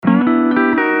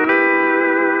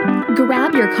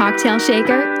Grab your cocktail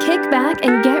shaker, kick back,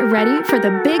 and get ready for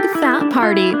the big fat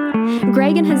party.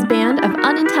 Greg and his band of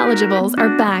unintelligibles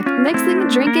are back, mixing,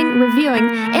 drinking, reviewing,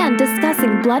 and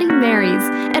discussing Bloody Marys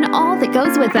and all that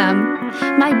goes with them.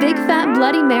 My Big Fat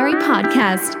Bloody Mary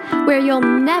podcast, where you'll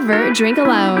never drink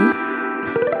alone.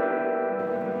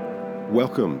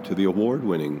 Welcome to the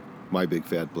award-winning My Big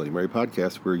Fat Bloody Mary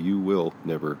podcast, where you will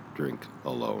never drink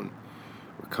alone.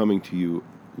 We're coming to you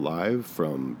live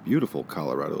from beautiful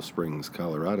Colorado Springs,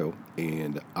 Colorado,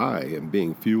 and I am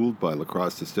being fueled by La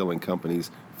Crosse Distilling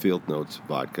Company's Field Notes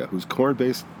vodka, whose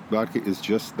corn-based vodka is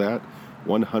just that,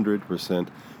 100%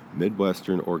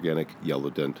 Midwestern organic yellow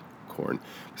dent corn.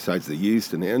 Besides the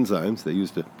yeast and the enzymes they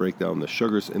use to break down the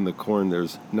sugars in the corn,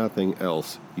 there's nothing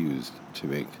else used to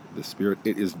make the spirit.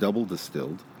 It is double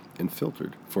distilled and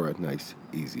filtered for a nice,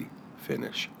 easy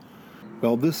finish.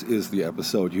 Well, this is the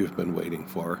episode you've been waiting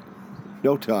for.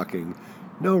 No talking,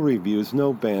 no reviews,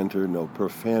 no banter, no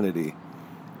profanity.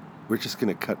 We're just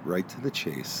going to cut right to the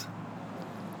chase,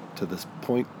 to this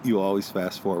point you always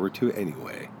fast forward to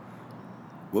anyway.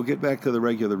 We'll get back to the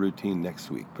regular routine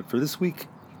next week, but for this week,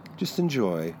 just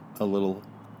enjoy a little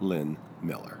Lynn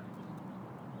Miller.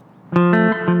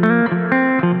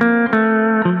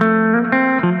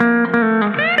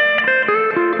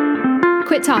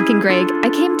 Quit talking, Greg. I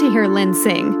came to hear Lynn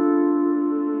sing.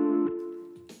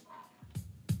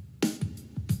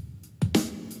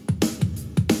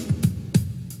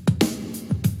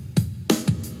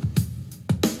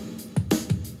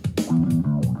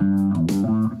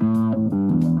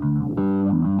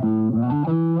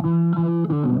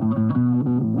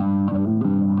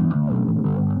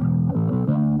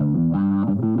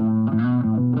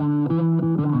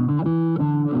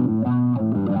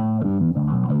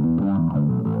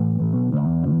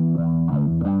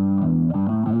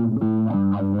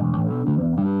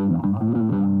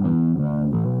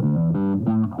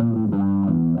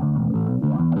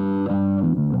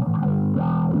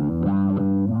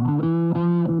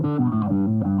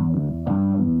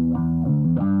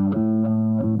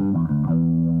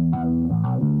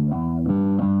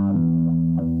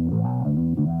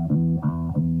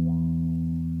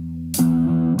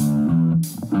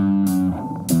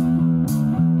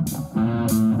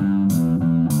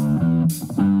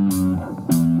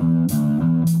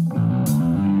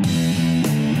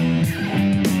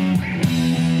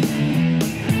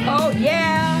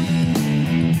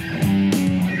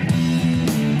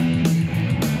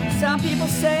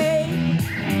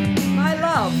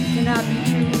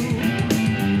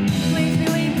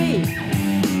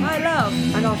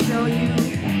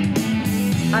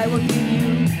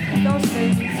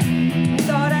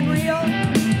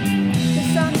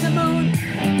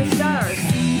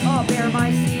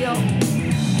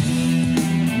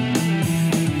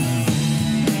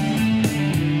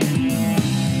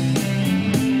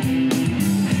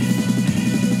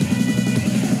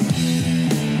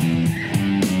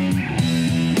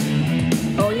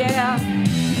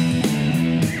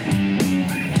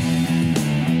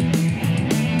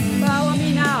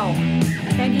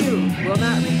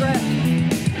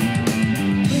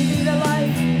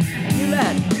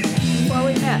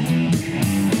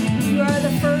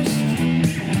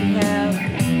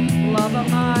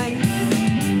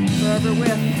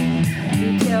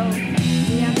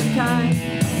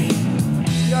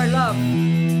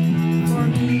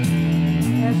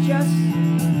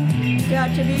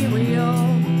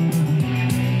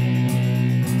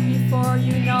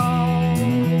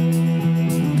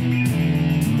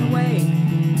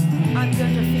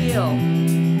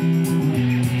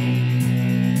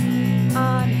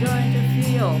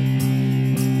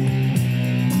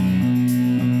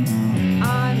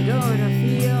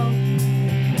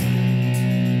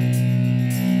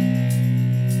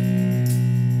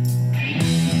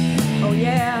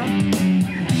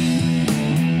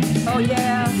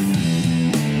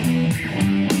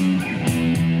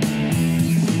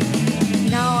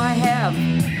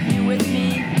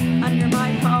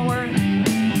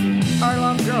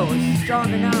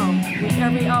 Stronger now with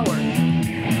every hour.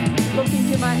 Look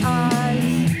into my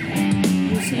eyes,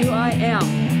 you see who I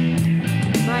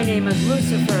am. My name is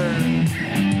Lucifer.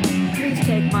 Please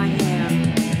take my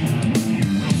hand.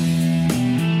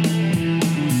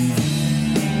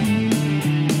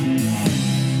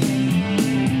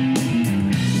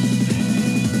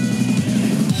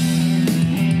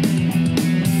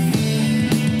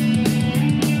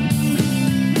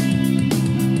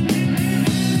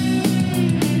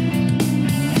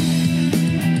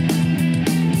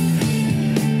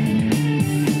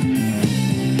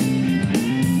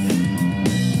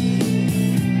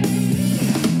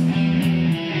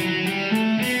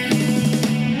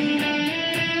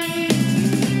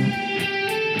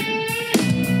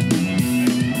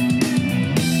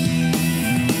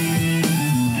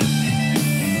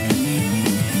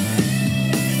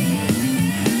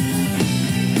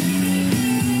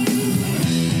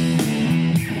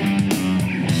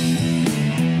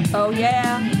 Oh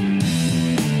yeah?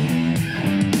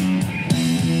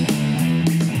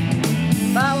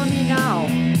 Follow me now,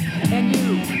 and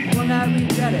you will not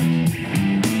regret it.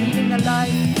 Leading the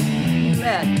life you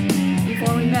led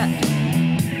before we met.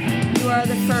 You are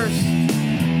the first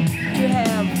to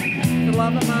have the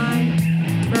love of mine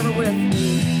forever with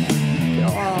me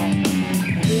till all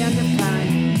the end of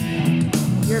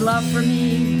time. Your love for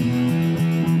me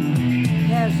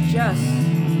has just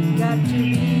got to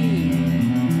be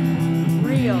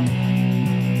real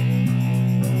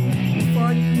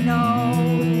before you know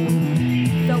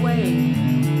the way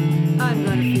I'm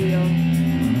gonna feel.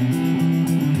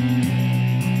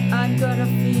 I'm gonna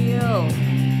feel.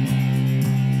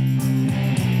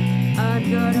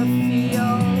 I'm gonna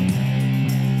feel.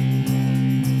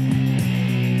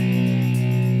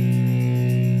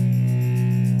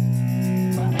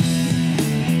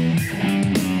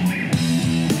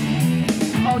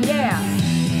 Oh yeah.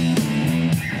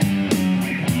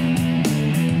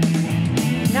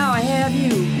 Now I have you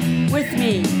with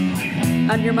me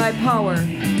under my power.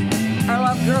 Our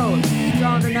love grows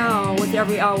stronger now with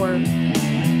every hour.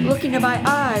 Look into my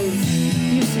eyes,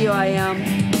 you see who I am.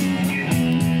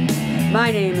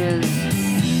 My name is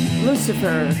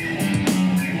Lucifer.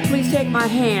 Please take my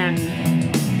hand.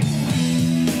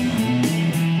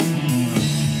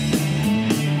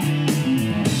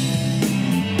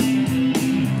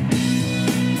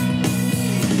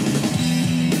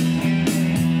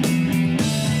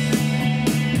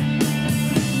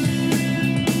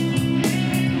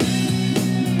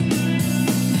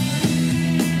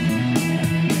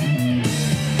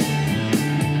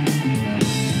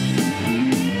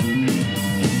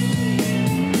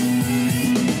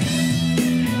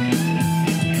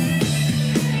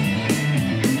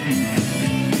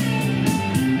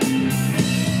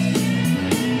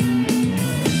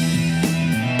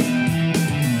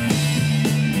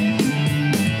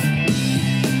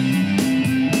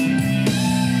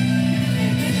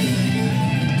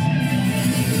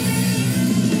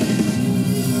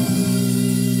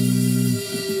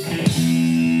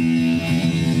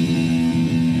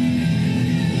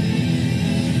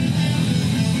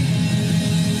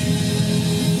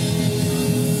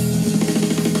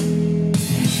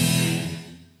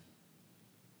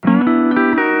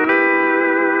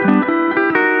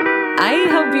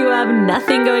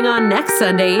 Nothing going on next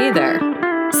Sunday either.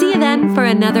 See you then for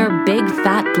another Big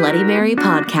Fat Bloody Mary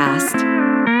podcast.